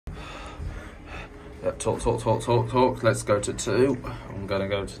Yep, talk. Let's go to 2. I'm gonna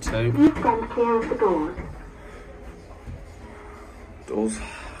go to 2. You stand clear of the doors. Doors.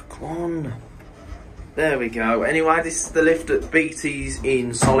 Come on. There we go. Anyway, this is the lift at Beatties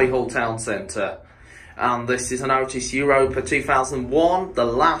in Solihull Town Centre. And this is an Otis Europa 2001, the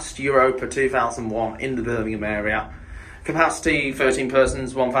last Europa 2001 in the Birmingham area. Capacity 13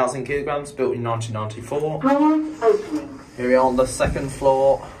 persons, 1,000 kilograms, built in 1994. Doors opening. Here we are on the 2nd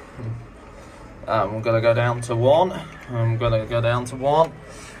floor. I'm gonna go down to 1.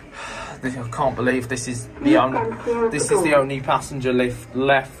 I can't believe this is the only passenger lift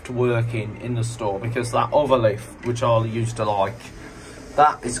left working in the store, because that other lift, which I used to like,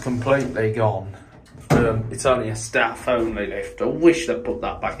 that is completely gone. It's only a staff only lift. I wish they'd put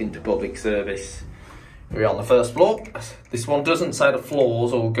that back into public service. We're on the 1st floor. This one doesn't say the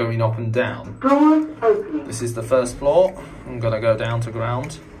floors or going up and down. Doors opening. This is the 1st floor. I'm gonna go down to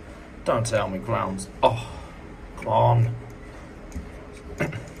ground. Don't tell me grounds. Oh, come on.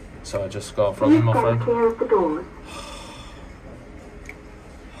 So I just got from my friend. Clear of the doors.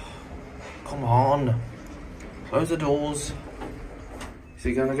 Come on. Close the doors. Is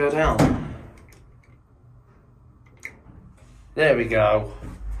he gonna go down? There we go.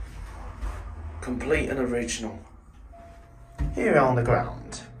 Complete and original. Here on the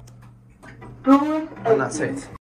ground. Doors And that's it.